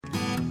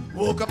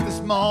Woke up this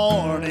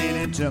morning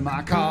into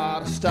my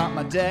car to start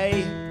my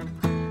day.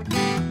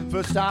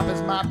 First stop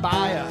is my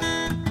buyer,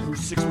 who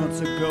 6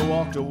 months ago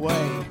walked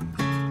away.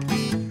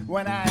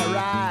 When I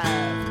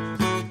arrive,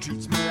 he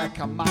treats me like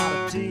a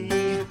commodity.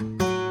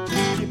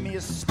 Give me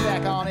a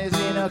spec on his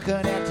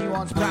interconnect, he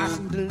wants price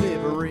and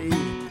delivery.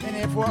 And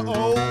if we're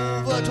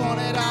over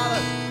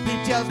 $20,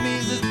 he tells me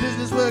it's this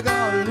business we're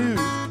gonna lose.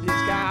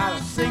 He's got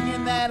us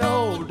singing that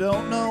old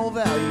don't know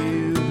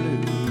value blues.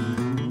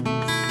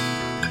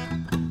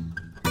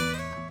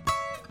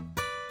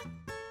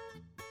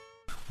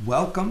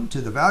 Welcome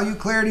to the Value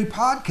Clarity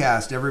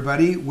Podcast,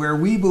 everybody, where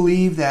we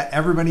believe that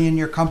everybody in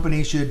your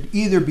company should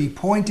either be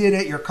pointed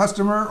at your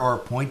customer or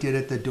pointed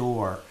at the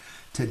door.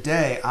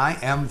 Today, I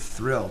am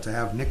thrilled to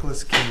have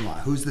Nicholas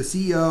Kinlaw, who's the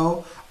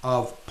CEO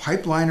of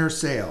Pipeliner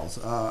Sales,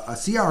 a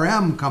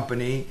CRM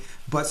company,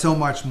 but so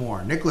much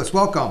more. Nicholas,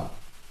 welcome.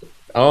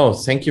 Oh,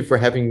 thank you for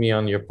having me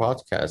on your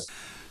podcast.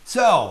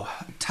 So,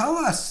 tell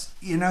us,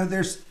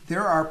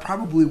 there are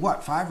probably,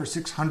 500 or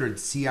 600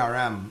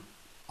 CRM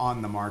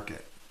on the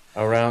market?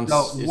 Around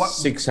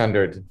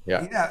 600,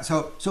 yeah. Yeah.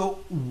 So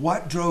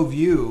what drove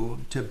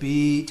you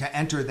to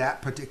enter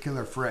that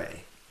particular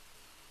fray?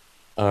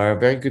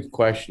 Very good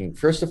question.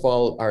 First of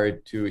all,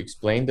 to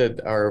explain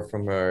that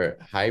from a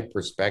high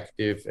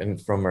perspective and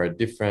from a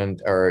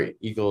different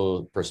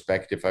eagle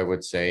perspective, I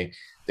would say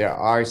there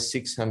are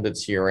 600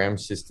 CRM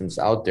systems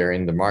out there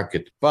in the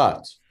market,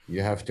 but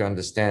you have to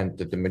understand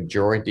that the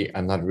majority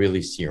are not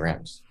really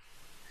CRMs.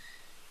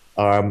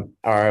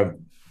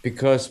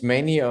 Because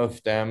many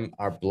of them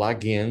are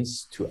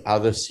plugins to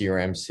other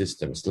CRM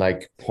systems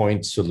like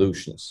point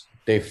solutions.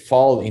 They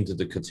fall into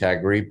the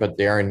category, but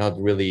they are not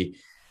really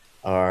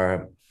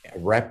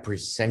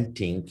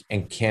representing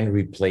and can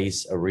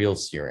replace a real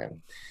CRM.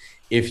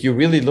 If you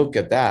really look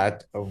at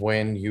that,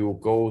 when you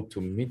go to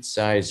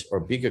mid-size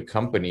or bigger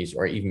companies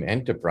or even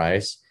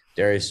enterprise,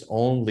 there is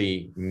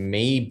only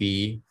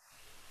maybe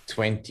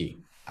 20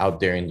 out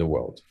there in the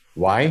world.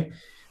 Why?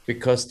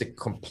 Because the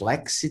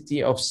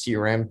complexity of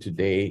CRM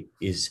today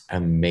is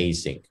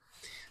amazing.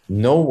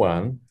 No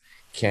one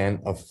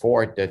can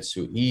afford that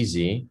so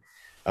easy,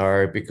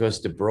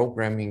 because the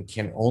programming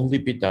can only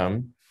be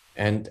done.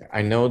 And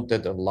I know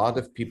that a lot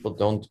of people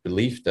don't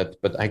believe that,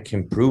 but I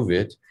can prove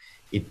it.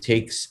 It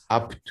takes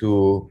up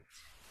to,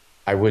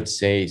 I would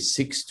say,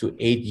 6 to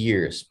 8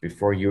 years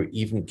before you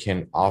even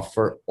can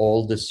offer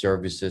all the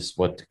services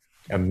what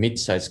a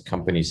mid-sized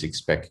company is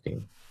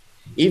expecting.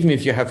 Even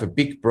if you have a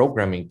big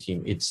programming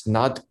team, it's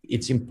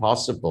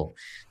impossible,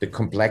 the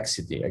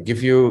complexity. I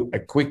give you a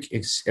quick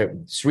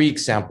 3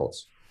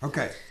 examples.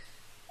 Okay.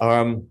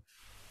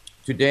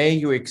 Today,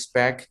 you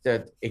expect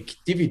that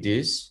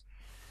activities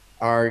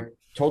are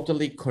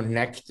totally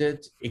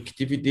connected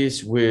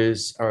activities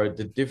with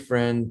the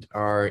different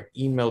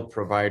email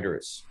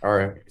providers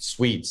or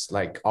suites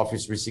like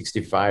Office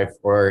 365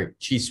 or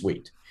G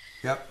Suite.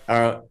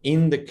 Yep.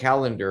 In the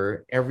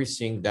calendar,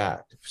 everything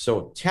that.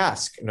 So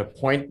task and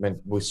appointment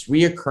with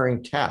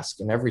reoccurring task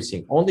and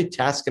everything, only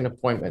task and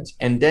appointments.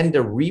 And then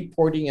the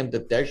reporting and the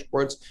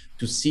dashboards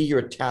to see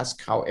your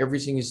task, how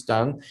everything is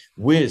done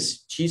with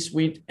G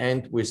Suite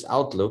and with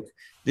Outlook.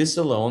 This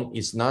alone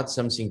is not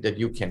something that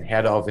you can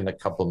head off in a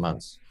couple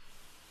months.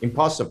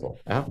 Impossible.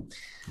 Yeah?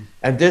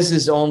 And this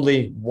is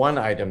only one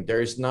item.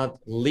 There is not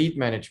lead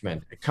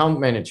management, account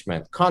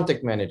management,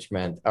 contact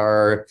management,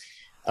 or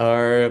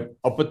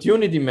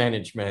opportunity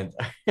management.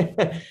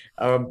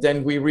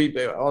 Then we read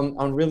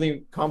on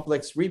really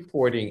complex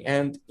reporting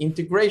and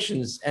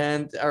integrations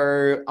and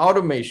our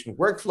automation,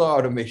 workflow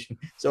automation.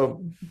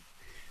 So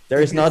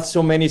there is not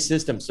so many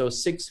systems. So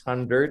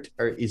 600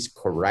 is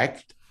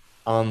correct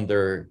on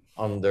the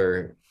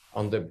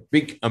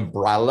big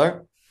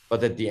umbrella,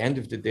 but at the end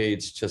of the day,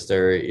 it's just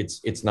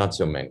it's not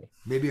so many.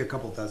 Maybe a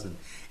couple dozen.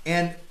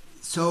 And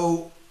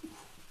so,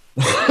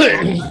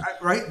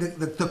 right,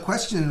 the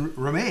question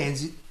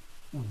remains,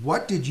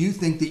 what did you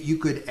think that you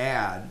could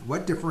add?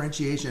 What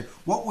differentiation?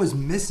 What was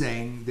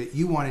missing that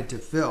you wanted to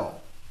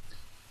fill?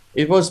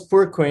 It was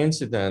pure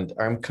coincidence.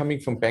 I'm coming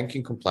from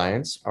banking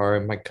compliance.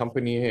 My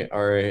company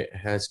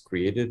has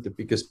created the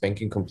biggest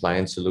banking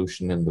compliance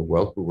solution in the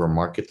world. We were a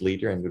market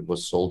leader, and it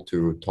was sold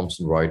to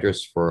Thomson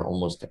Reuters for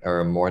almost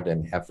more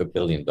than $500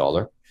 million.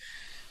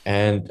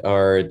 And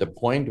the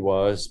point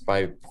was,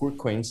 by pure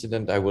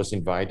coincidence, I was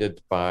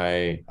invited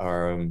by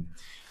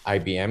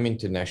IBM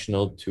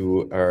International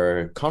to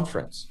a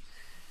conference.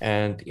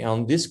 And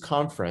on this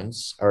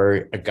conference,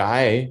 a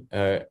guy,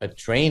 a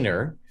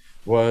trainer,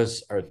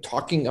 was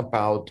talking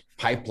about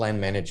pipeline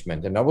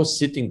management. And I was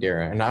sitting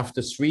there, and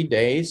after 3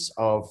 days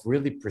of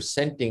really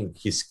presenting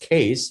his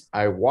case,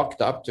 I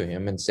walked up to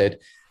him and said,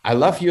 I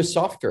love your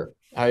software.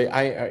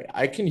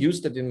 I can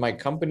use that in my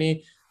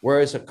company.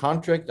 Whereas a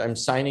contract, I'm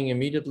signing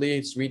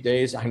immediately, 3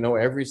 days, I know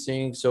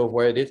everything, so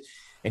where it is.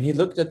 And he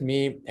looked at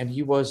me and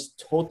he was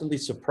totally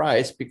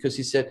surprised, because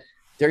he said,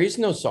 there is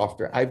no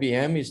software.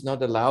 IBM is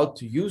not allowed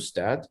to use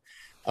that.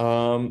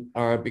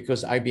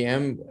 because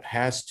IBM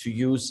has to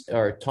use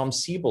Tom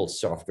Siebel's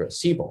software,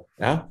 Siebel,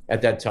 yeah,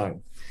 at that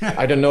time.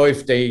 I don't know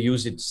if they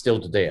use it still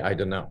today. I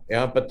don't know.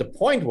 Yeah, but the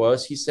point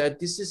was, he said,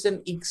 this is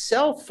an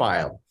Excel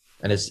file.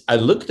 And I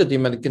looked at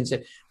him and I can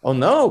say, oh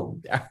no,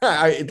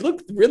 it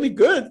looked really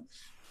good.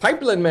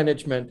 Pipeline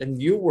management.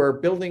 And you were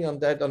building on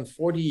that on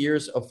 40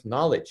 years of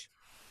knowledge.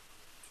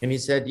 And he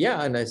said,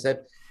 yeah. And I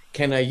said,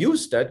 can I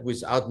use that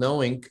without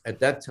knowing at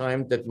that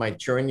time that my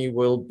journey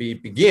will be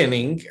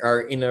beginning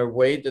or in a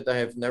way that I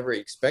have never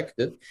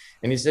expected?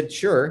 And he said,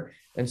 sure.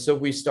 And so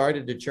we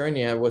started the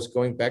journey. I was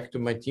going back to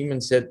my team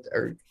and said,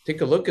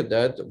 take a look at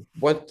that.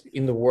 What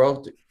in the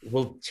world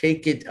will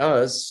take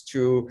us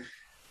to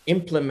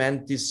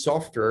implement this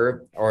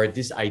software or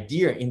this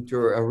idea into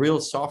a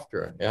real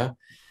software? Yeah.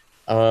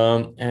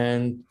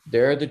 And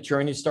there the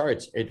journey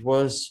starts. It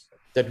was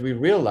that we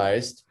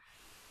realized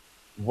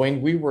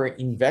when we were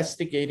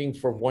investigating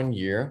for 1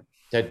 year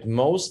that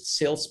most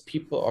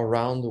salespeople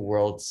around the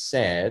world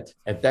said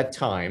at that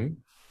time,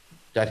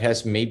 that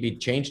has maybe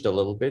changed a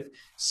little bit,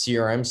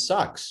 CRM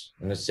sucks.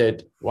 And I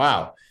said,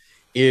 wow,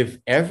 if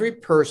every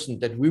person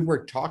that we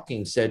were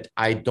talking said,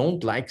 I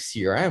don't like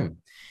CRM,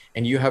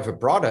 and you have a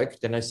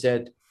product, then I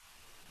said,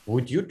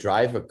 would you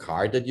drive a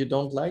car that you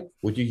don't like?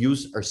 Would you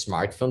use a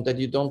smartphone that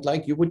you don't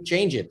like? You would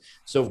change it.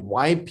 So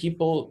why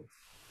people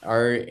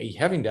are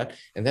having that?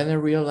 And then I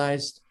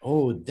realized,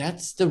 oh,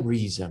 that's the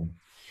reason.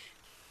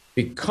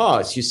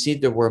 Because you see,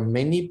 there were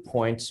many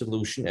point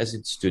solution as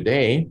it's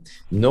today.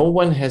 No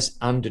one has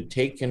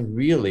undertaken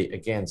really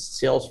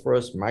against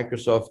Salesforce,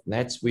 Microsoft,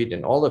 NetSuite,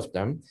 and all of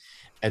them,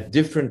 a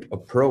different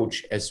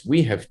approach as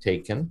we have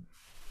taken.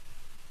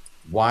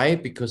 Why?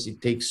 Because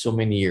it takes so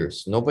many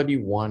years. Nobody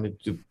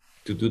wanted to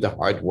do the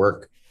hard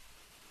work.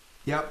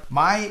 Yep.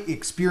 My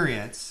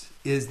experience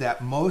is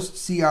that most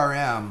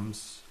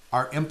CRMs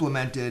are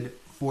implemented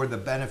for the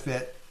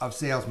benefit of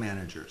sales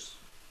managers,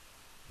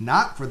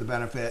 not for the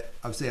benefit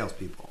of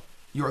salespeople.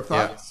 Your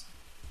thoughts? Yeah.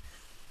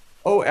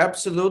 Oh,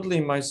 absolutely.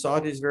 My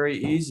thought is very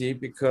easy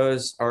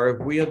because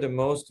we are the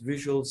most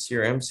visual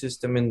CRM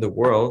system in the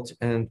world.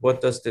 And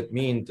what does that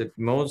mean? That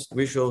most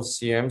visual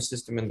CRM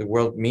system in the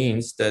world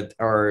means that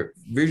our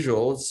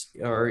visuals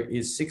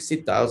is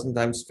 60,000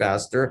 times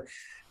faster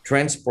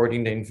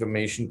transporting the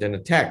information than a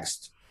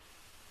text.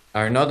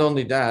 Not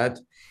only that,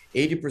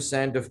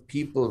 80% of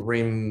people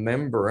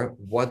remember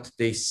what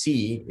they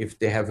see if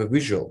they have a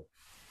visual.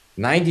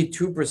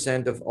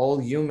 92% of all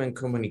human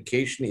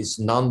communication is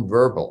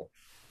nonverbal.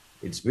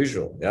 It's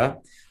visual, yeah?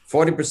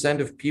 40%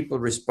 of people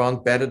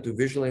respond better to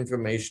visual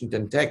information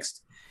than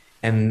text.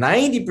 And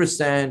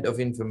 90% of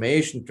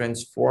information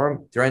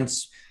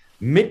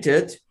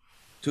transmitted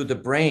to the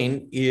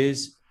brain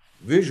is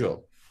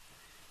visual.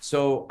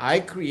 So I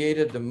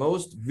created the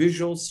most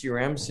visual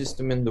CRM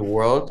system in the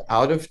world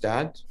out of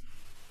that,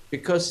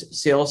 because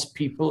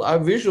salespeople are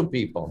visual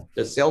people,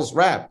 the sales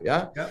rep,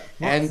 yeah? Well,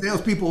 and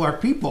salespeople are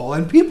people,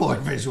 and people are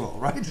visual,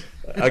 right?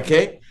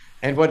 Okay.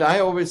 And what I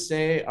always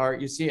say are,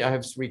 you see, I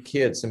have 3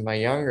 kids, and my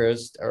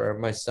youngest, or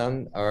my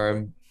son,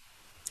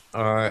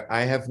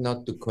 I have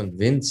not to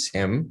convince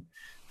him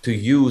to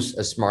use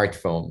a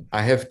smartphone.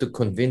 I have to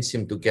convince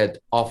him to get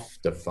off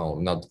the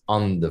phone, not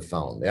on the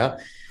phone, yeah?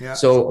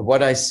 So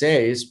what I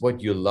say is, what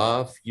you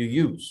love, you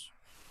use.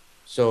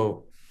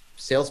 So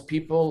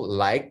salespeople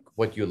like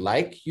what you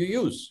like, you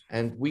use.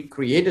 And we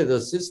created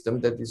a system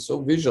that is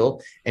so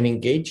visual and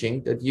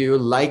engaging that you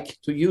like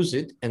to use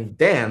it. And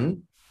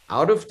then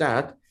out of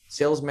that,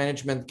 sales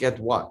management get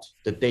what?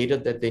 The data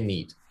that they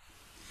need.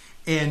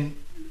 And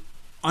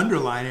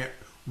underline it,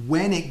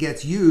 when it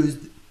gets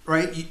used,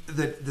 right?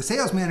 The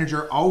sales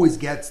manager always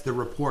gets the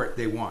report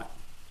they want.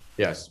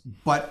 Yes.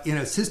 But in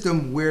a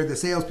system where the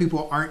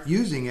salespeople aren't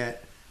using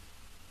it,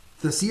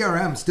 the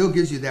CRM still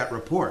gives you that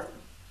report.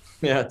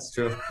 Yeah, it's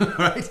true.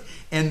 Right?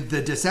 And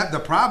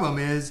the problem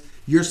is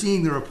you're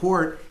seeing the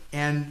report,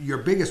 and your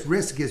biggest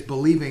risk is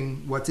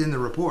believing what's in the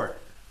report.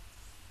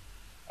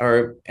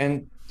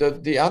 And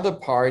the other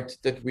part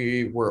that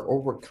we were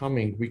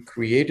overcoming, we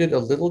created a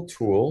little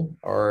tool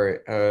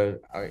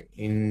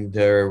in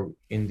the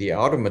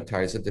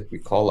automatizer that we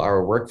call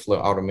our workflow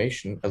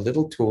automation, a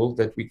little tool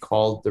that we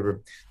call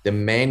the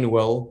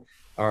manual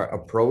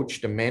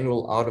approach, the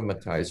manual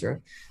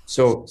automatizer.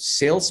 So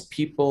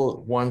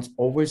salespeople want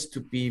always to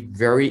be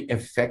very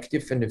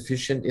effective and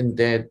efficient in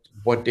that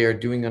what they're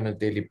doing on a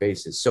daily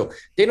basis. So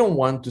they don't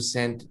want to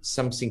send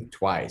something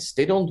twice.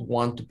 They don't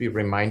want to be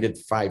reminded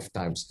 5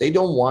 times. They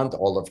don't want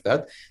all of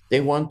that.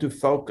 They want to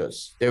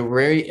focus. They're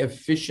very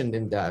efficient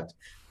in that.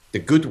 The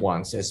good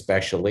ones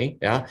especially,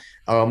 yeah,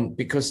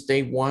 because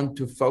they want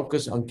to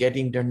focus on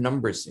getting their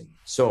numbers in.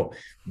 So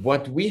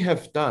what we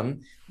have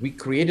done, we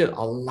created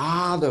a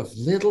lot of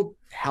little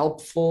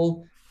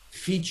helpful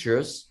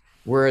features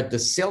where the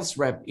sales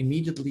rep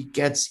immediately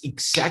gets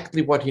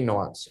exactly what he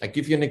wants. I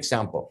give you an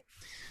example.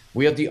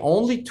 We are the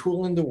only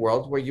tool in the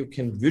world where you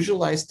can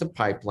visualize the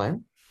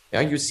pipeline.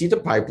 Yeah, you see the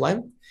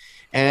pipeline.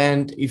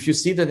 And if you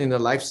see that in the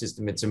live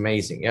system, it's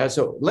amazing. Yeah,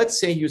 so let's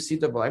say you see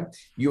the pipeline,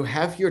 you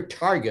have your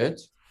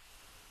target.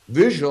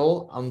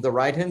 visual on the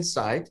right hand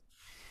side,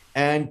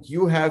 and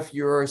you have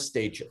your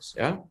stages.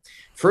 Yeah.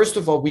 First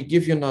of all, we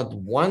give you not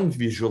one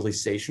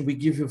visualization, we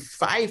give you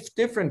 5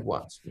 different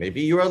ones.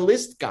 Maybe you're a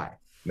list guy.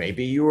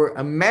 Maybe you're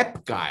a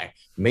map guy.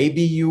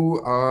 Maybe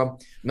you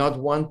not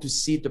want to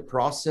see the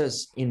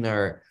process in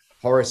a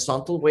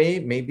horizontal way,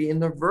 maybe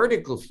in a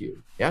vertical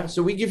view. Yeah.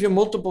 So we give you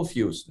multiple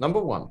views, number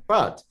one.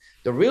 But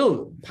the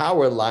real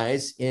power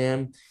lies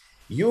in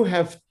you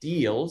have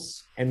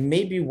deals, and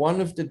maybe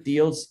one of the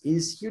deals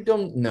is you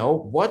don't know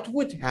what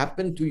would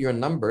happen to your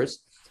numbers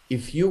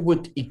if you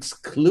would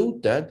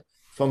exclude that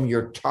from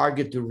your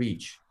target to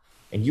reach.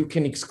 And you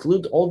can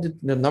exclude all the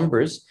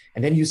numbers,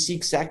 and then you see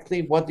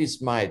exactly what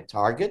is my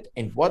target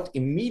and what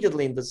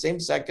immediately in the same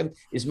second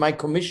is my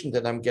commission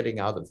that I'm getting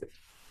out of it.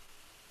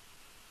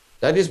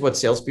 That is what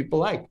salespeople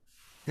like.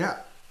 Yeah.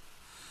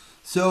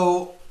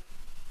 So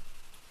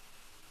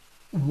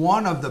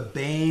one of the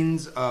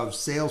banes of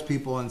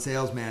salespeople and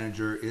sales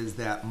manager is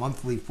that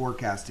monthly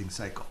forecasting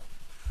cycle.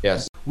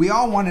 Yes. We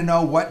all want to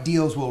know what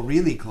deals will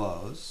really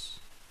close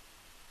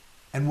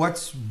and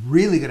what's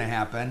really going to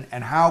happen,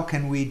 and how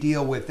can we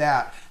deal with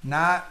that?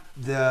 Not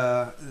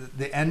the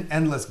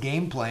endless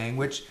game playing,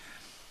 which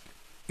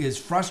is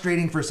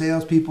frustrating for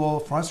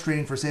salespeople,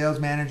 frustrating for sales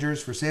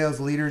managers, for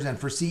sales leaders, and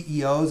for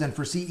CEOs and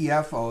for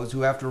CEFOs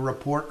who have to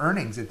report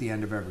earnings at the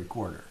end of every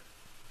quarter.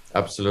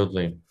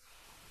 Absolutely.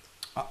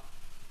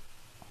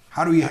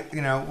 How do we,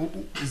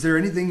 is there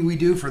anything we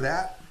do for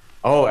that?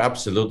 Oh,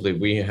 absolutely.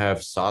 We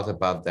have thought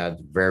about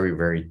that very,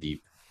 very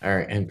deep.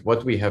 And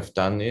what we have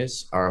done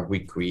is we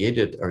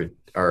created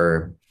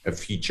a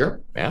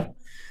feature. Yeah.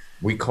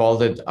 We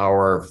called it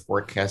our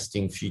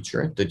forecasting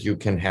feature that you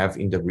can have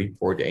in the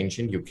report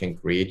engine. You can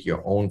create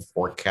your own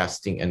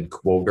forecasting and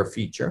quota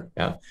feature.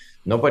 Yeah.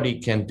 Nobody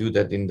can do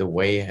that in the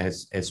way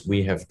as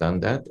we have done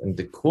that. And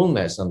the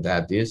coolness on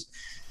that is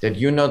that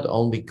you're not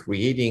only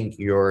creating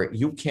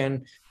you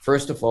can,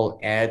 first of all,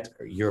 add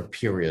your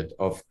period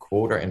of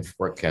quota and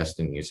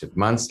forecasting. Is it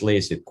monthly?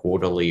 Is it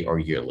quarterly or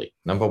yearly?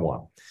 Number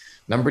one.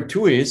 Number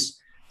two is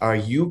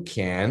you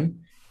can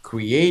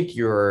create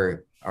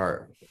your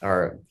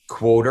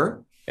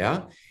quota,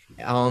 yeah,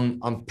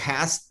 on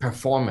past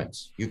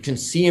performance. You can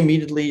see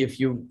immediately if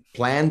you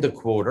plan the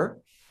quota,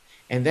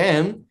 and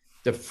then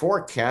the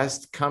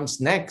forecast comes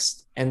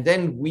next, and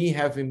then we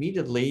have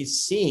immediately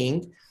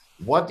seeing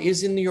what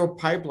is in your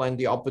pipeline,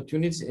 the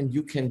opportunities, and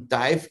you can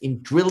dive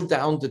in, drill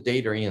down the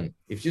data in.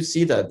 If you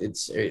see that,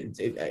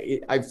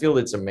 I feel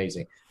it's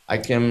amazing.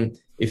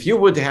 If you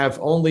would have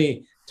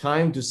only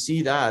time to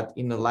see that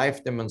in a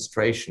live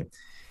demonstration,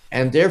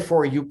 and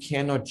therefore you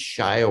cannot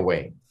shy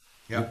away.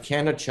 Yep. You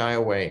cannot shy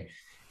away.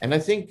 And I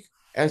think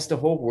as the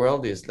whole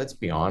world is, let's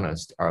be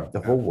honest,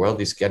 the whole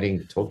world is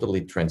getting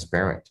totally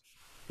transparent.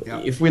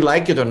 Yep. If we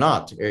like it or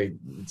not,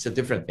 it's a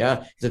different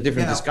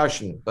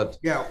discussion. But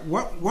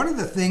one of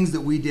the things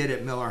that we did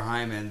at Miller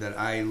Heiman that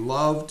I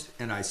loved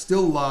and I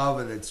still love,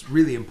 and it's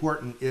really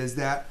important, is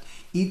that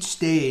each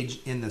stage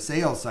in the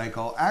sales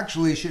cycle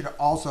actually should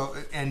also,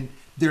 and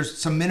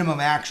there's some minimum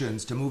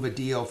actions to move a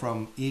deal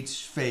from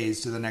each phase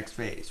to the next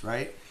phase,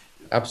 right?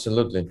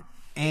 Absolutely.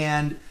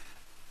 And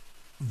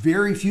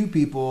very few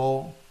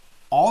people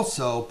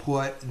also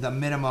put the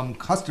minimum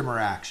customer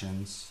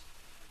actions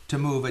to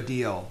move a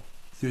deal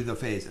through the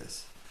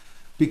phases,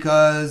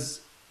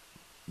 because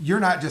you're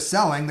not just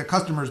selling, the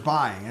customer's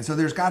buying. And so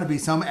there's got to be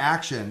some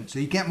action. So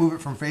you can't move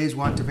it from phase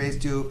 1 to phase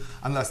 2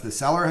 unless the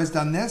seller has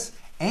done this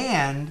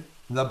and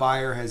the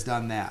buyer has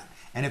done that.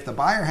 And if the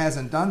buyer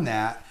hasn't done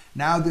that,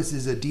 now this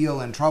is a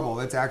deal in trouble.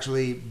 It's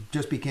actually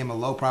just became a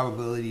low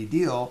probability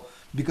deal,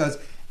 because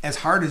as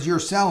hard as you're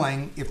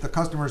selling, if the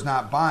customer's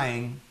not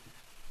buying,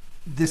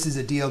 this is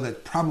a deal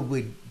that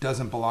probably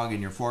doesn't belong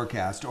in your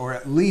forecast, or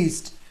at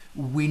least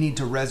we need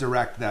to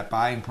resurrect that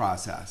buying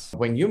process.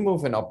 When you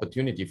move an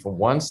opportunity from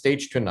one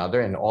stage to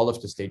another, and all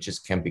of the stages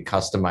can be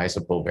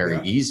customizable very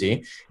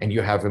easy, and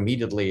you have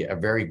immediately a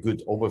very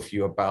good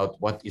overview about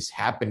what is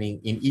happening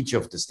in each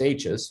of the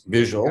stages,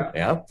 visual,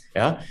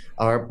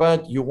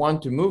 but you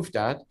want to move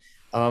that,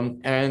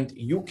 and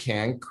you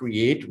can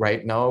create,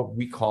 right now,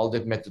 we call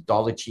it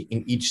methodology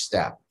in each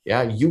step.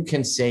 Yeah, you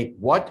can say,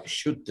 what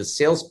should the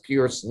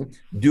salesperson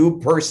do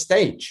per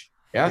stage?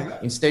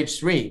 In stage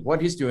 3,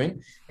 what he's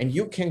doing, and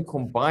you can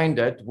combine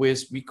that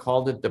with, we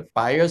call it the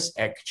buyer's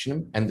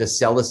action and the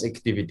seller's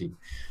activity,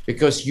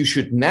 because you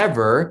should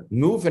never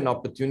move an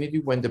opportunity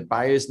when the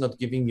buyer is not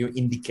giving you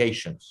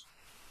indications.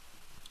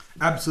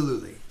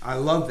 Absolutely, I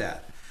love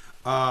that.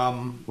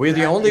 We're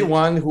the only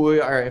one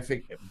who are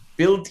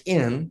built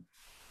in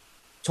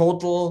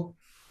total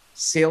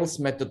sales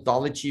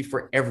methodology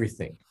for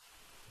everything.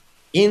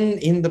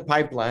 In the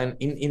pipeline,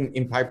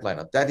 in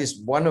pipeline. That is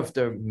one of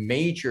the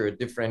major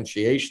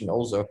differentiation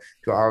also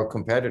to our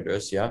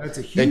competitors. Yeah, that's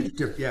a huge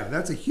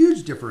that's a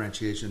huge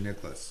differentiation,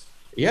 Nicholas.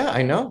 Yeah,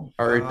 I know.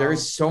 There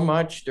is so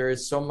much that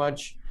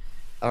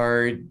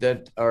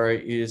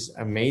is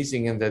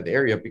amazing in that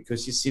area,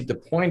 because you see, the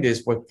point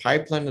is what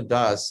Pipeliner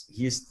does.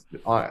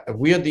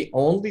 We are the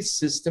only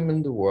system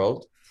in the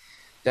world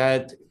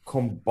that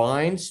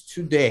combines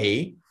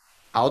today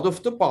out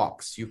of the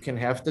box. You can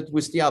have that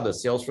with the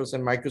others, Salesforce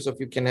and Microsoft,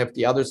 you can have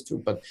the others too,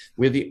 but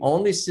we're the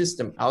only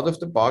system out of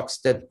the box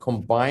that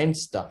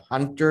combines the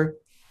hunter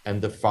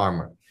and the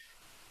farmer.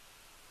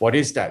 What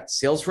is that?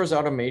 Salesforce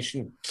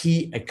automation,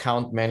 key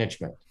account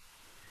management.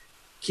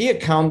 Key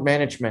account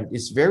management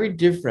is very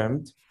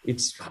different.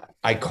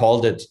 I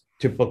called it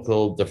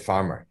typical the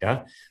farmer.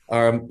 Yeah.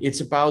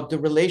 It's about the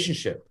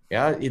relationship.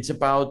 Yeah. It's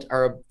about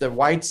the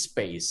white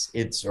space.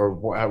 It's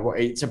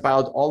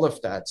about all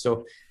of that.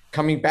 So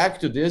coming back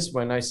to this,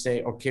 when I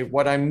say, okay,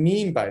 what I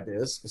mean by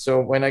this. So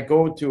when I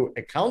go to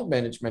account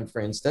management, for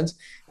instance,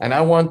 and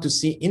I want to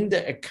see in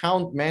the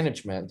account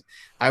management,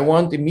 I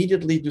want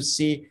immediately to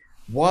see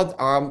what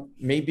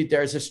maybe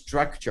there's a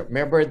structure.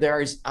 Remember, there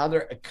is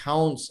other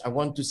accounts. I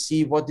want to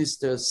see what is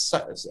the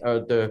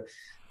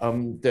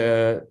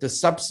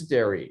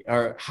subsidiary,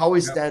 or how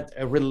is that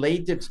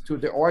related to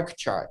the org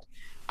chart.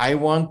 I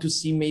want to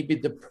see maybe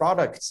the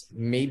products.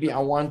 Maybe I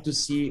want to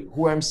see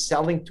who I'm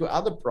selling to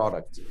other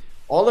products.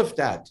 All of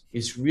that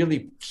is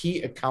really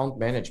key account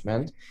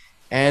management,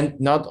 and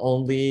not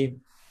only,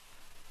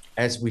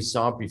 as we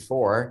saw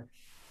before,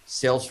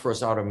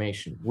 Salesforce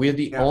automation. We're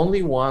the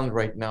only one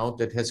right now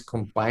that has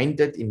combined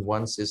it in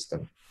one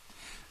system.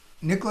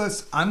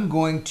 Nicholas, I'm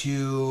going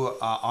to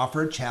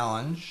offer a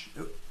challenge.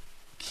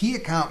 Key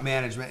account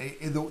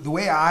management, the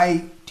way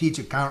I teach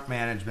account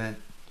management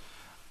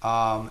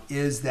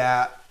is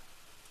that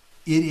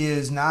it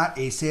is not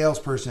a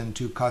salesperson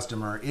to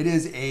customer. It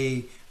is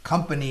a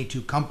company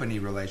to company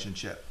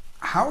relationship.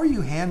 How are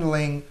you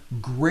handling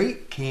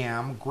great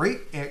CAM, great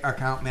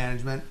account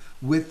management,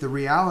 with the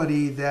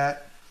reality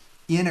that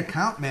in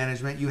account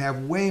management, you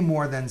have way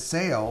more than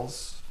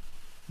sales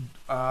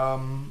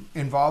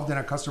involved in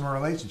a customer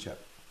relationship?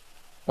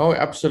 Oh,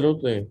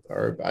 absolutely.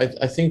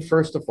 I think,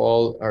 first of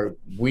all,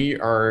 we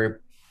are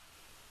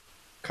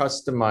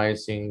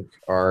customizing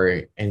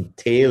and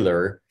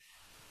tailor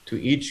to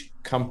each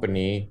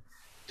company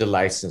the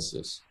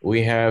licenses.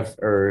 We have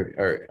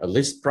a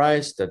list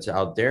price that's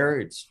out there.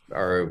 It's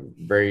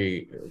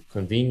very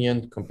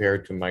convenient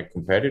compared to my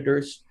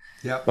competitors.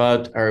 Yep.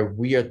 But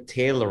we are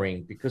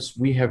tailoring, because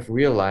we have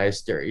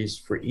realized there is,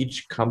 for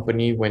each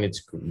company when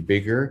it's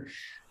bigger,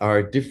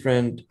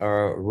 different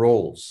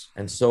roles,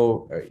 and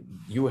so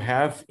you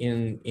have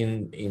in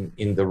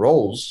the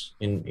roles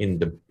in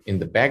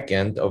the back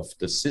end of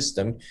the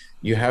system,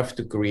 you have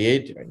to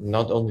create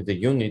not only the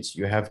units,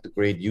 you have to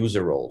create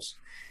user roles.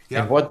 Yep.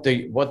 And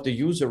what the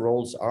user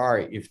roles are,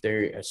 if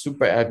they're a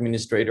super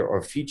administrator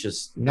or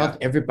features, not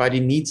everybody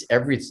needs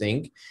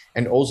everything,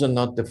 and also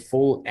not the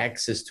full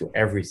access to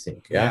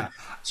everything.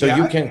 So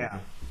you can,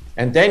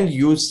 and then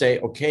you say,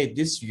 okay,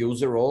 this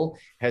user role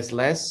has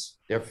less,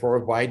 therefore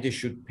why they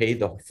should pay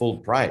the full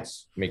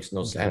price makes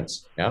no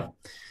sense.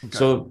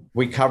 So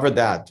we cover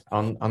that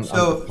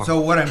so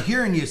what I'm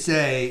hearing you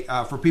say,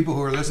 for people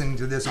who are listening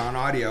to this on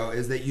audio,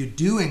 is that you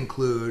do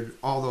include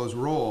all those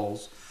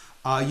roles.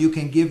 You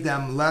can give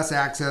them less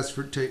access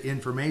to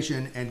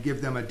information and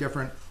give them a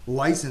different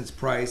license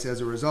price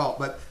as a result,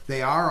 but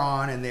they are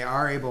on and they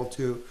are able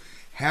to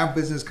have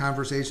business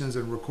conversations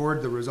and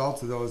record the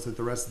results of those that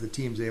the rest of the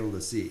team's able to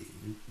see.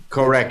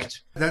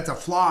 Correct. That's a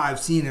flaw I've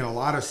seen in a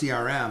lot of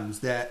CRMs,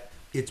 that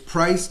it's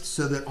priced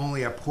so that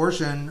only a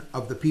portion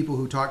of the people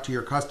who talk to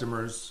your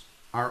customers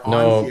are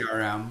on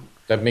CRM.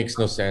 That makes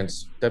no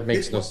sense. It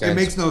makes no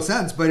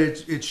sense, but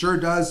it sure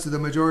does to the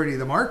majority of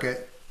the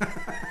market.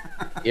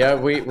 Yeah,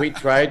 we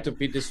try to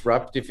be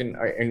disruptive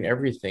in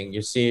everything.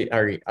 You see,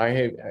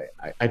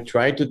 I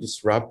try to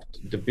disrupt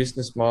the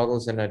business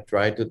models, and I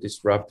try to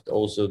disrupt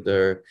also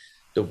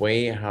the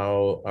way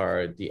how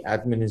the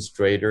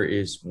administrator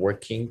is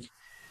working.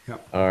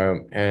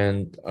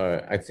 And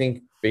I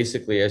think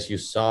basically, as you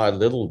saw a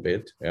little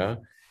bit,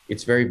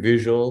 it's very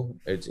visual.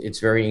 It's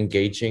very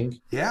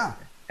engaging. Yeah.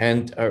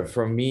 And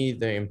for me,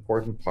 the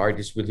important part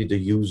is really the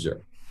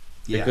user,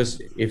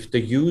 because if the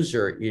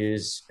user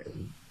is,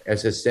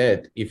 as I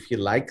said, if he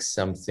likes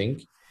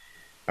something,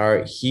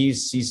 he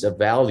sees a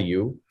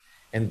value,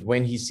 and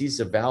when he sees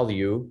a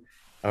value,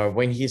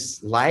 when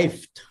his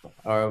life,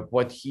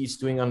 what he's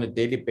doing on a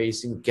daily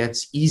basis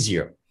gets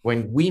easier.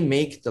 When we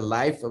make the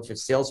life of a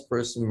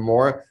salesperson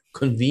more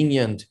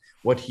convenient,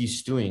 what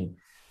he's doing,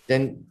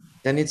 then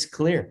it's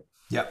clear.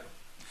 Yep.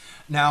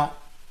 Now,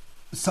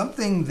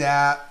 something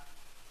that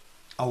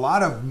a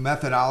lot of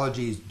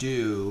methodologies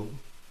do,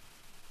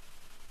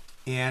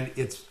 and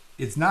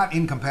it's not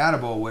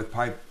incompatible with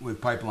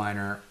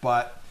Pipeliner,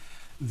 but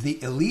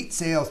the elite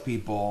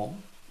salespeople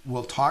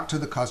will talk to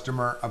the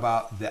customer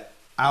about the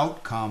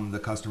outcome the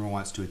customer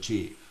wants to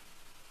achieve.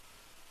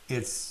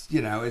 It's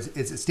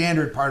a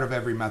standard part of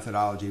every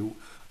methodology.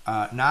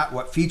 Not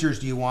what features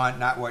do you want,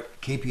 not what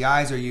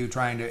KPIs are you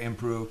trying to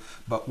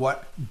improve, but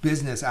what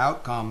business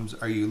outcomes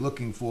are you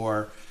looking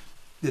for,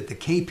 that the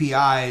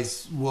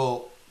KPIs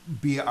will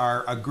be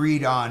our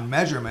agreed on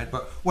measurement,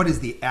 but what is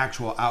the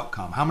actual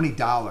outcome? How many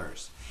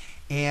dollars?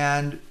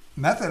 And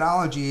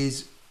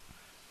methodologies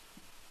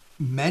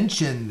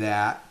mention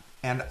that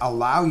and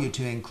allow you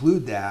to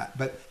include that,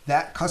 but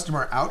that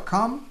customer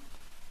outcome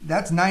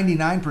that's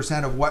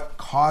 99% of what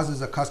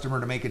causes a customer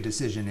to make a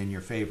decision in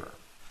your favor.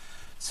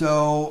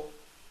 So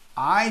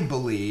I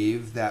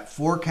believe that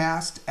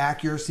forecast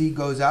accuracy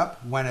goes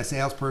up when a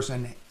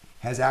salesperson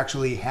has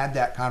actually had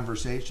that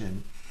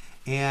conversation.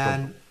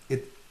 And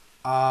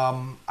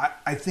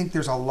I think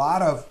there's a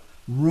lot of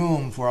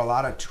room for a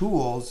lot of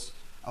tools,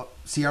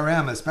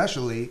 CRM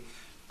especially,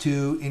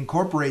 to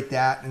incorporate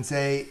that and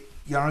say,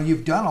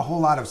 you've done a whole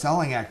lot of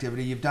selling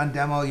activity. You've done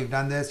demo, you've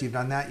done this, you've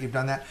done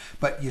that,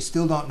 but you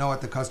still don't know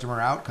what the customer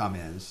outcome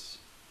is.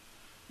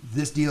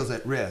 This deal's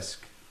at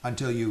risk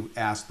until you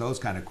ask those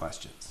kind of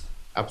questions.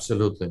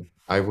 Absolutely.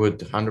 I would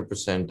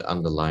 100%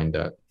 underline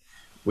that.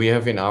 We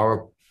have in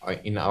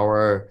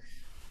our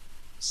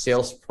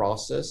sales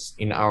process,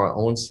 in our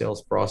own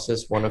sales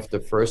process, one of the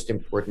first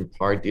important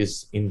part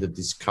is in the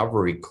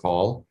discovery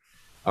call,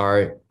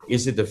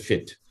 is it a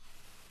fit?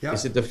 Yeah.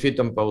 Is it a fit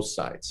on both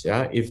sides?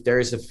 Yeah. If there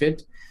is a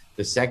fit,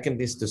 the second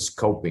is the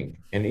scoping.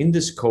 And in the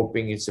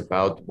scoping, it's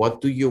about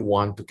what do you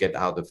want to get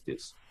out of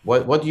this?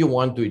 What do you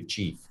want to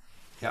achieve?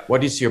 Yeah.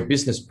 What is your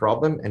business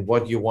problem and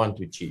what you want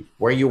to achieve,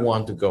 where you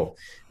want to go?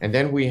 And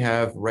then we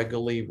have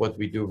regularly what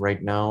we do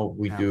right now.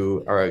 We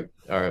do our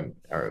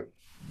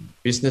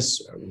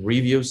business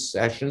review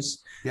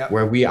sessions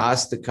where we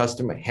ask the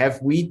customer,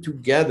 have we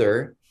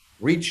together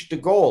reached the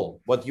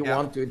goal, what you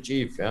want to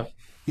achieve? Yeah.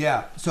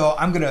 Yeah. So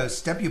I'm going to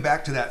step you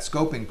back to that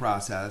scoping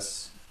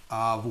process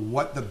of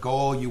what the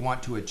goal you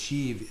want to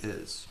achieve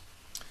is.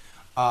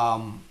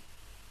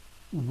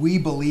 We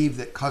believe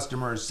that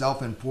customers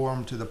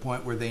self-inform to the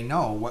point where they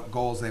know what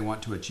goals they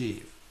want to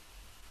achieve.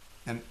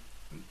 And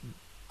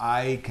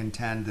I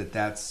contend that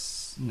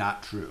that's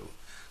not true.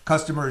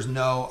 Customers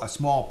know a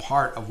small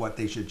part of what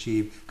they should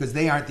achieve because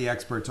they aren't the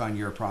experts on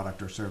your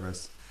product or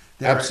service.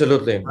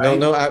 Absolutely. Right?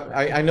 No,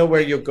 I know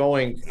where you're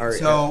going.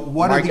 So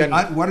what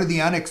are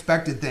the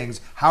unexpected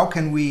things? How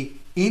can we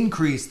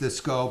increase the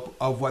scope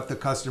of what the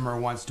customer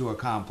wants to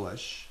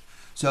accomplish?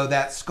 So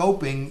that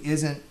scoping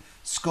isn't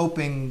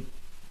scoping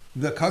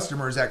the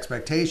customer's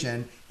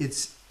expectation,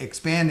 it's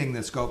expanding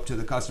the scope to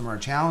the customer,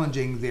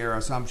 challenging their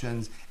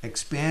assumptions,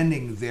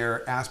 expanding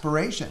their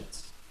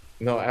aspirations.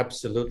 No,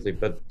 absolutely.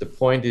 But the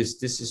point is,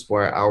 this is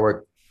where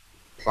our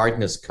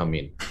partners come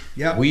in.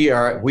 Yeah, we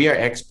are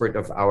expert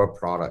of our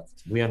product.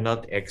 We are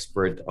not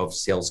expert of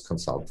sales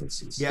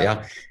consultancies.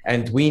 Yeah.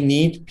 And we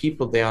need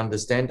people that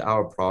understand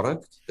our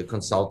product, the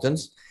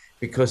consultants,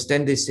 because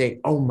then they say,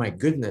 oh my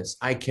goodness,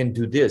 I can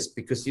do this.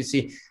 Because you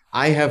see,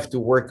 I have to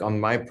work on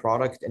my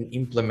product and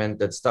implement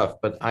that stuff,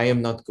 but I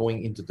am not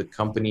going into the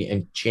company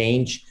and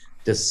change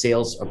the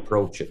sales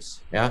approaches.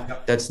 Yeah.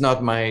 This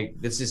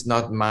is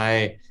not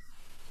my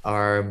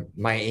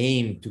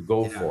aim to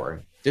go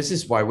for. This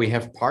is why we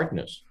have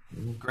partners.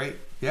 Great.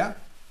 Yeah.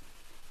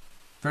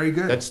 Very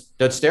good.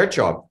 That's their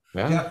job.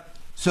 Yeah.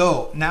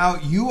 So now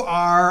you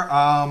are,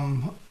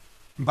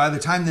 by the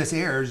time this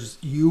airs,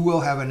 you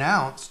will have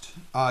announced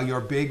your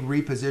big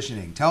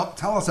repositioning.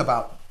 Tell us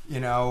about,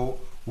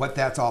 what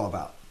that's all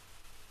about.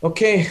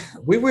 Okay.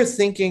 We were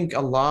thinking a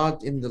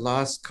lot in the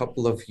last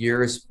couple of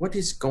years, what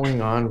is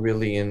going on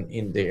really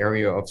in the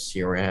area of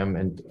CRM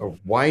and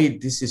why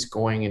this is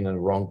going in the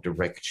wrong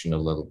direction a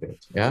little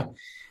bit. Yeah.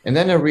 And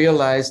then I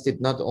realized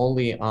it not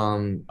only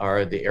on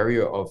the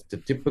area of the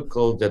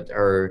typical that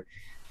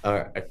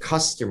a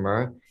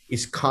customer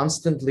is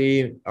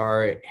constantly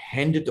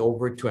handed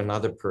over to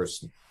another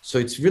person. So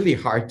it's really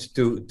hard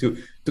to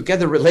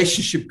get a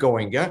relationship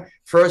going. Yeah.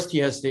 First, he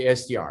has the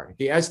SDR.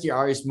 The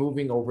SDR is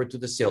moving over to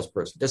the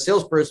salesperson. The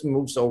salesperson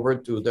moves over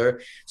to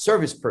the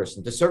service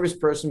person. The service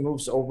person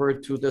moves over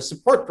to the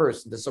support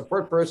person. The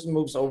support person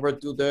moves over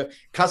to the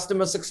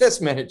customer success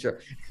manager.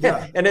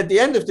 Yeah. And at the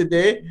end of the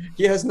day,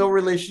 he has no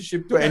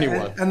relationship to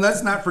anyone. And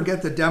let's not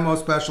forget the demo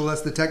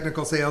specialist, the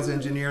technical sales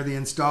engineer, the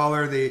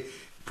installer, the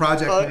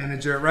project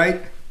manager,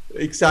 right?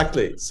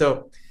 Exactly.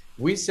 So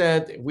we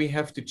said we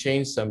have to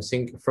change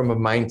something from a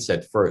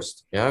mindset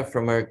first,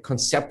 from a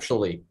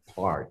conceptually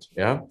part,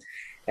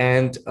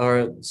 and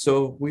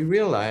so we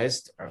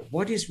realized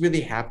what is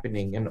really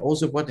happening, and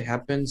also what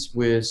happens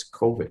with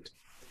COVID,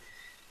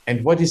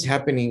 and what is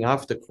happening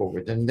after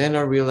COVID. And then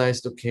I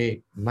realized,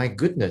 okay, my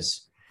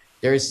goodness,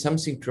 there is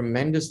something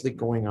tremendously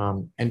going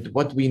on, and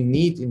what we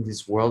need in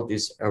this world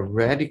is a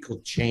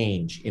radical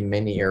change in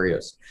many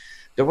areas.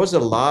 There was a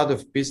lot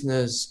of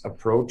business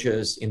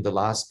approaches in the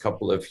last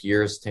couple of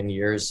years, 10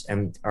 years,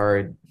 and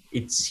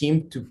it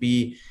seemed to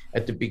be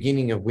at the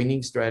beginning a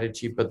winning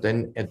strategy, but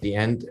then at the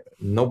end,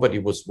 nobody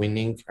was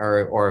winning,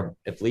 or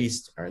at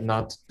least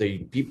not the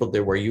people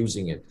that were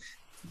using it.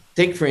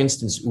 Take, for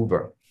instance,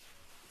 Uber.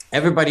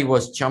 Everybody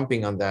was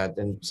jumping on that,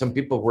 and some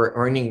people were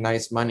earning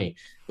nice money.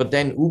 But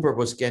then Uber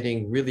was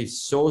getting really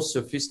so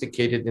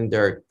sophisticated in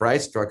their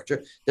price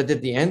structure that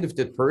at the end of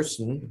the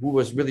person who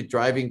was really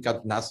driving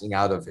got nothing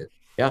out of it.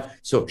 Yeah.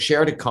 So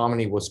shared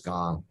economy was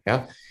gone.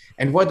 Yeah.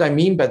 And what I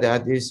mean by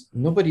that is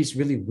nobody's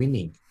really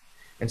winning.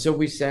 And so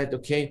we said,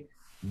 okay,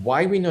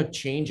 why we not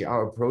change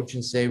our approach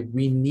and say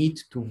we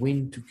need to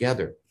win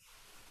together?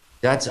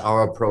 That's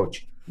our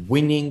approach.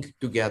 Winning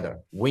together,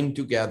 win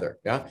together.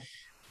 Yeah.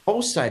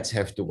 both sides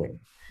have to win.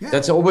 Yeah.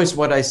 That's always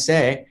what I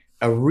say.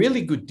 A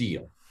really good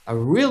deal, a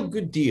real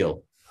good deal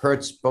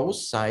hurts both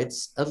sides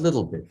a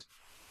little bit.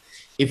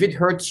 If it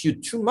hurts you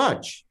too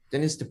much,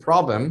 then it's the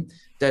problem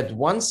that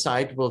one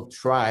side will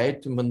try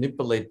to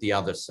manipulate the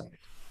other side.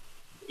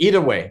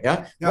 Either way, yeah?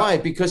 Why?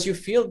 Because you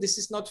feel this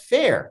is not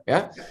fair,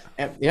 yeah?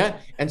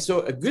 And so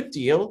a good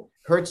deal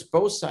hurts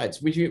both sides.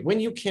 When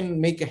you can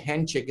make a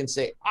handshake and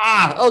say,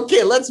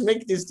 okay, let's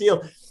make this deal.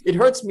 It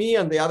hurts me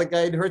and the other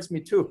guy, it hurts me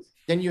too.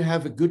 Then you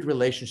have a good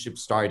relationship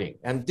starting.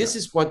 And this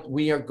is what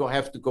we are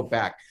have to go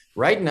back.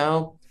 Right now,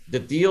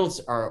 the deals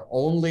are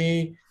only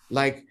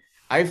like,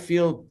 I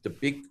feel the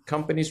big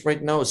companies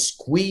right now are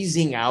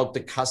squeezing out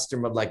the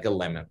customer like a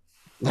lemon,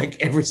 like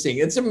everything.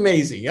 It's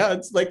amazing. Yeah,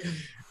 it's like,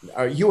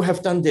 you have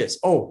done this.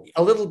 Oh,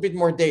 a little bit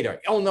more data.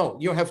 Oh, no,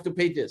 you have to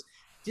pay this.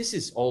 This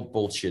is all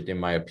bullshit, in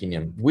my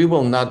opinion. We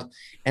will not.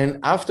 And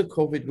after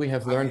COVID, we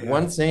have learned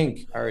one thing.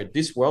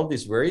 This world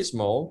is very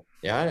small.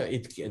 Yeah,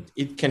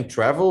 it can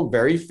travel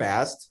very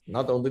fast,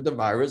 not only the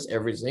virus,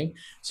 everything.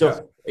 So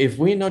if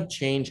we not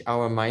change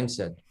our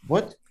mindset,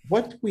 what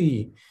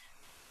we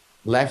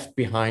left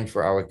behind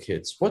for our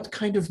kids, what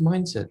kind of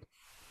mindset?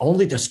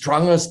 Only the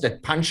strongest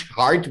that punch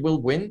hard will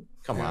win?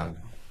 Come on.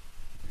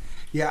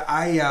 Yeah,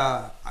 I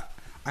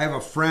have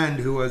a friend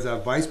who was a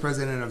vice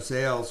president of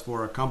sales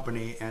for a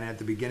company, and at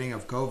the beginning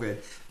of COVID,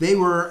 they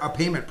were a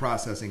payment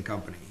processing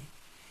company,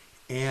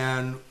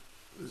 and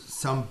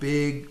some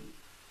big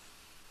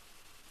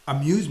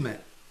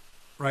amusement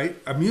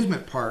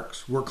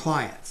parks were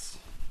clients,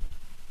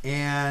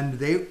 and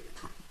they,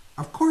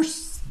 of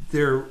course,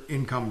 their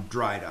income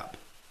dried up.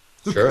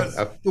 Sure.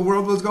 The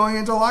world was going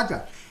into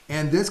lockdown,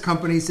 and this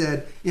company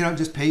said,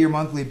 just pay your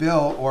monthly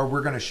bill, or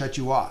we're going to shut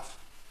you off.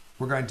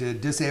 We're going to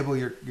disable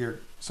your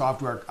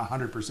software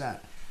 100%.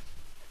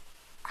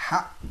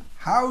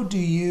 How do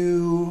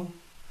you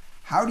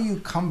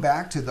come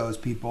back to those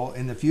people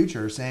in the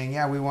future saying,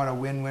 we want a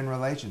win-win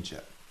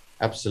relationship?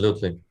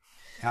 Absolutely.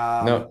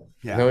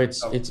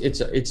 It's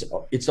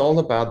all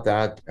about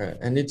that,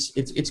 and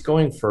it's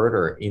going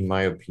further. In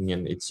my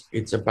opinion,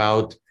 it's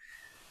about,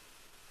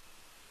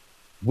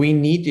 we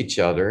need each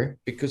other,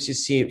 because you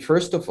see,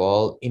 first of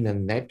all, in a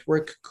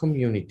network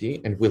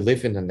community, and we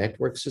live in a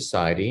network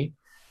society,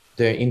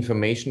 the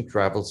information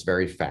travels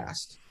very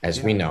fast, as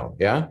we know,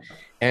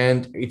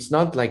 and it's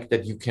not like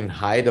that you can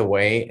hide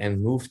away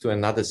and move to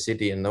another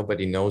city and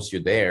nobody knows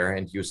you're there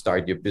and you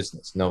start your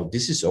business. No,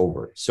 this is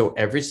over. So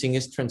everything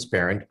is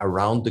transparent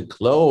around the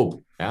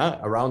globe,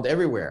 around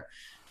everywhere.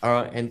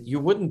 And you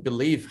wouldn't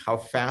believe how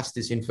fast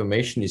this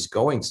information is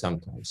going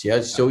sometimes.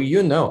 So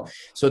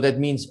so that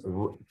means,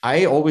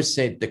 I always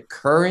say the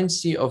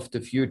currency of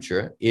the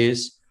future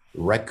is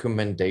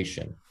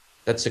recommendation.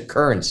 That's a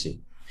currency.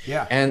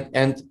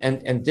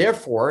 And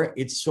therefore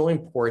it's so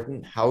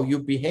important how you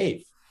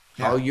behave,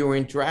 how you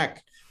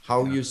interact,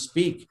 how you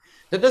speak.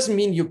 That doesn't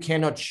mean you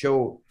cannot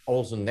show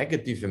also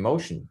negative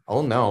emotion.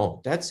 Oh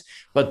no,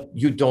 but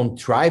you don't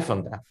thrive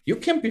on that. You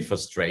can be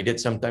frustrated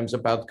sometimes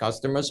about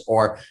customers,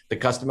 or the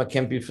customer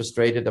can be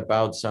frustrated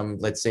about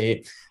let's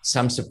say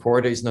some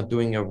supporter is not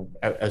doing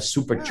a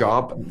super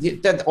job.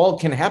 That all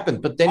can happen,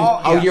 but then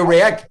you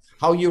react.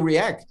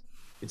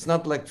 It's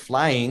not like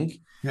flying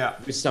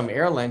with some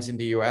airlines in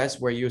the US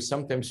where you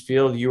sometimes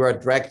feel you are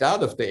dragged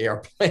out of the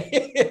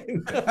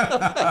airplane.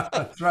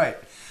 That's right.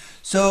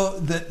 So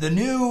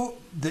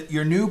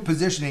your new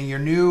positioning, your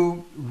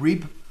new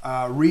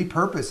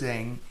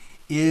repurposing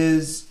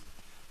is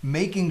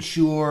making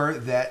sure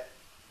that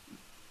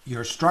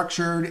you're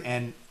structured,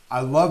 and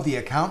I love the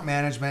account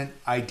management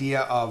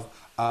idea of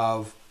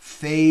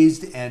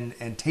phased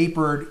and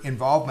tapered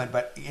involvement,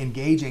 but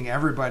engaging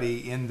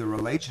everybody in the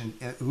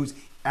who's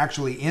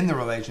actually in the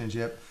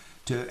relationship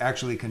to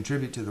actually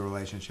contribute to the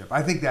relationship.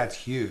 I think that's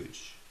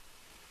huge.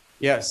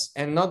 Yes,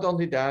 and not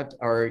only that,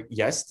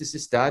 this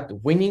is that,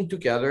 winning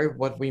together.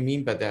 What we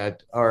mean by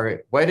that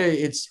are, whether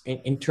it's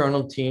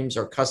internal teams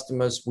or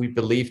customers, we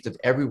believe that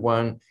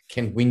everyone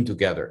can win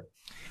together.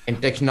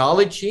 And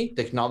technology,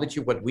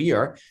 what we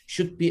are,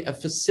 should be a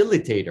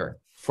facilitator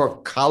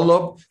for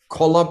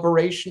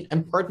collaboration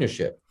and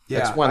partnership.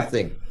 That's one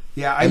thing.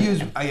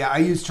 I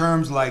use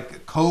terms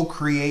like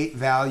co-create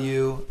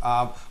value.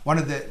 One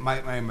of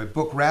my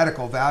book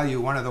Radical Value,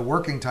 one of the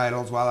working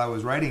titles while I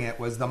was writing it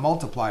was the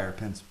multiplier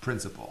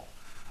principle.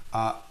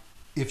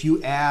 If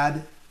you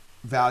add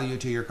value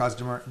to your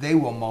customer, they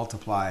will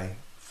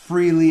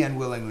freely and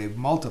willingly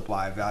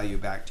multiply value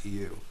back to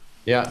you.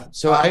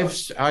 So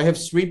I have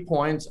 3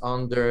 points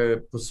on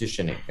the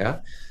positioning.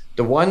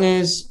 The one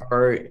is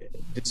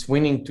it's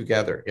winning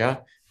together.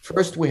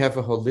 First, we have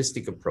a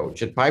holistic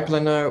approach. At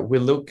Pipeliner, we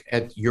look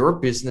at your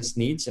business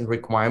needs and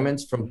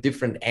requirements from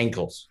different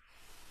angles,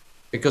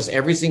 because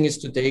everything is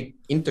today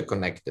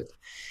interconnected,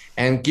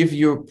 and give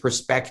you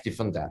perspective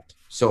on that.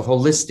 So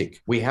holistic,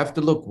 we have to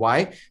look.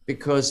 Why?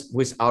 Because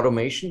with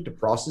automation, the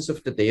process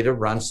of the data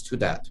runs to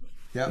that.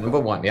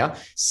 Number one.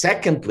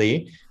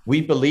 Secondly,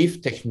 we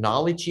believe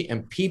technology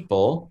and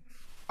people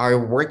are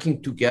working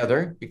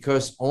together,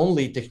 because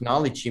only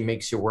technology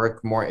makes your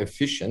work more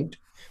efficient.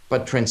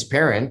 but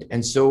transparent.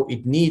 And so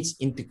it needs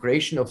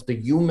integration of the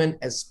human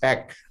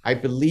aspect. I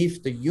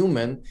believe the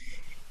human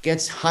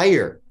gets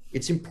higher.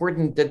 It's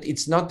important that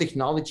it's not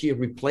technology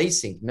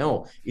replacing.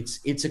 No,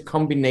 it's a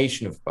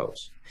combination of both.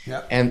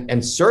 Yep.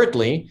 And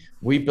certainly,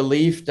 we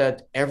believe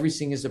that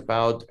everything is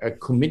about a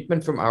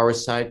commitment from our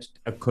side,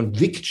 a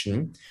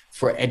conviction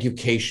for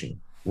education.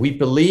 We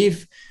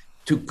believe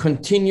to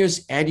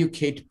continuously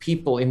educate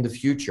people in the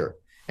future.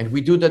 And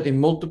we do that in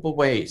multiple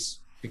ways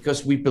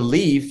because we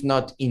believe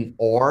not in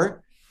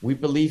or, we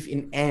believe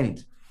in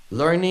and,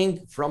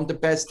 learning from the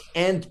best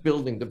and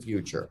building the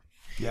future.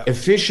 Yep.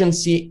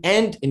 Efficiency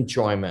and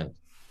enjoyment,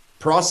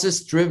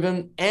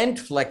 process-driven and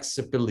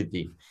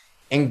flexibility,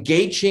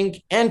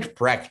 engaging and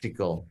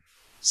practical,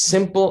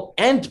 simple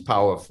and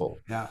powerful.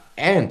 Yeah.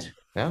 And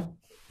yeah,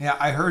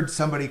 I heard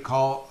somebody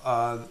call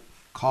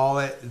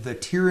it the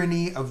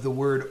tyranny of the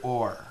word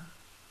or.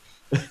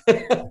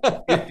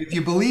 If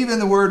you believe in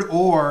the word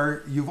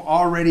or,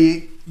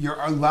 you're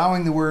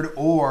allowing the word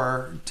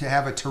or to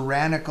have a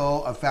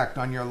tyrannical effect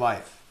on your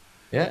life.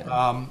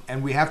 Yeah.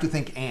 And we have to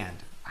think and.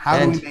 How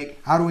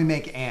do we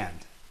make and?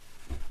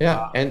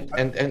 Yeah,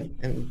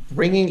 and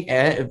bringing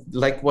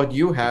like what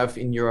you have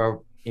in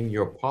your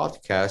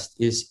podcast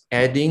is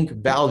adding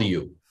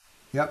value.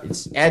 Yep.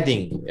 It's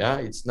adding. Yeah,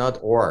 it's not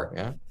or.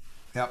 Yeah.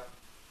 Yep.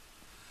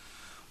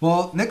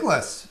 Well,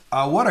 Nicholas,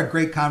 what a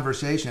great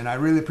conversation. I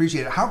really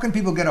appreciate it. How can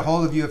people get a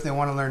hold of you if they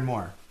want to learn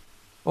more?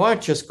 Well,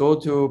 just go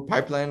to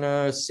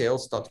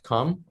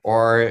pipelinersales.com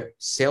or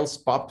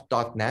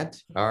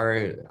salespop.net,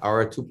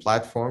 our two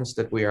platforms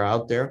that we are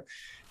out there.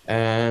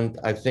 And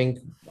I think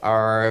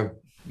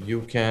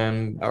you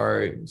can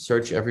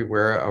search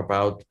everywhere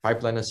about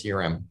Pipeliner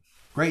CRM.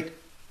 Great.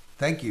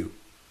 Thank you.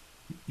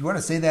 You want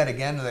to say that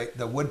again?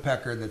 The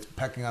woodpecker that's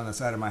pecking on the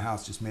side of my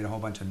house just made a whole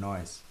bunch of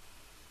noise.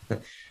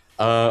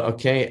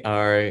 Okay.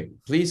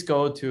 Please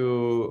go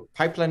to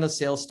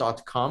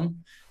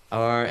pipelinersales.com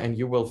and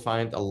you will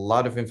find a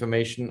lot of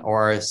information,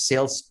 or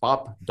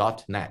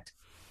salespop.net.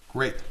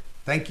 Great.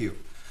 Thank you.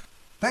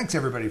 Thanks,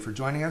 everybody, for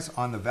joining us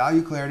on the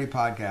Value Clarity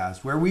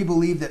Podcast, where we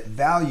believe that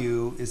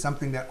value is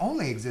something that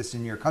only exists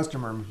in your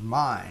customer's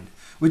mind,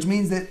 which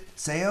means that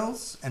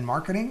sales and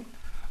marketing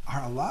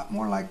are a lot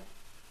more like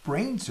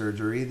brain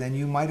surgery than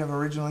you might have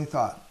originally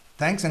thought.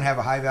 Thanks, and have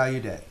a high-value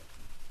day.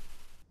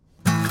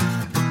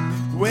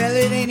 Well,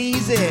 it ain't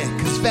easy,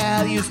 cause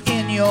value's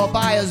in your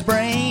buyer's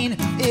brain.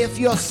 If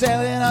you're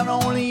selling on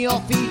only your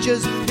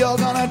features, you're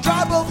gonna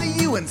drive both of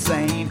you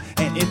insane.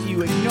 And if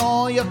you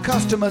ignore your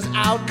customers'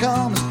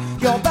 outcomes,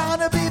 you're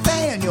bound to be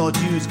paying your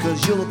dues,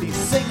 cause you'll be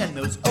singing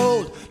those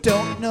old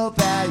don't know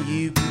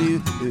value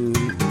blues.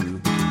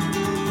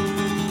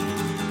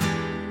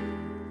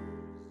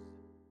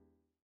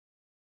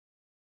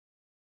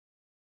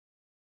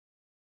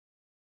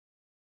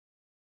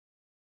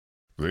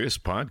 This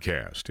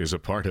podcast is a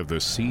part of the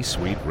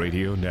C-Suite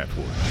Radio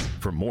Network.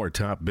 For more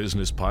top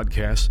business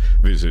podcasts,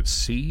 visit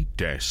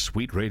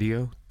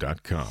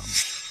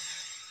c-suiteradio.com.